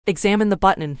Examine the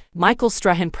button. Michael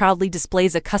Strahan proudly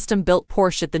displays a custom-built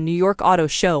Porsche at the New York Auto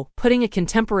Show, putting a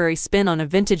contemporary spin on a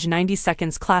vintage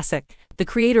 90s classic. The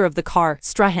creator of the car,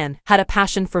 Strahan, had a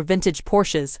passion for vintage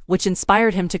Porsches, which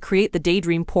inspired him to create the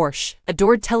Daydream Porsche.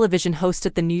 Adored television host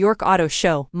at the New York Auto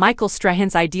Show, Michael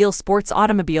Strahan's ideal sports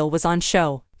automobile was on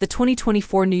show. The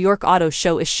 2024 New York Auto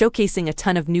Show is showcasing a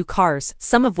ton of new cars,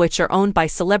 some of which are owned by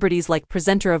celebrities like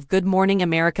presenter of Good Morning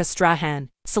America Strahan.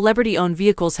 Celebrity-owned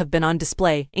vehicles have been on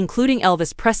display, including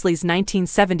Elvis Presley's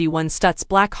 1971 Stutz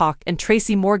Blackhawk and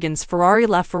Tracy Morgan's Ferrari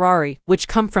LaFerrari, which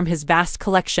come from his vast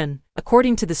collection.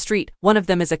 According to The Street, one of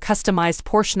them is a customized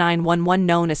Porsche 911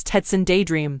 known as Tetson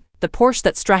Daydream. The Porsche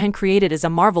that Strahan created is a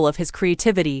marvel of his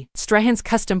creativity. Strahan's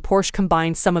custom Porsche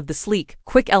combines some of the sleek,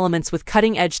 quick elements with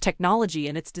cutting-edge technology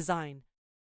in its design.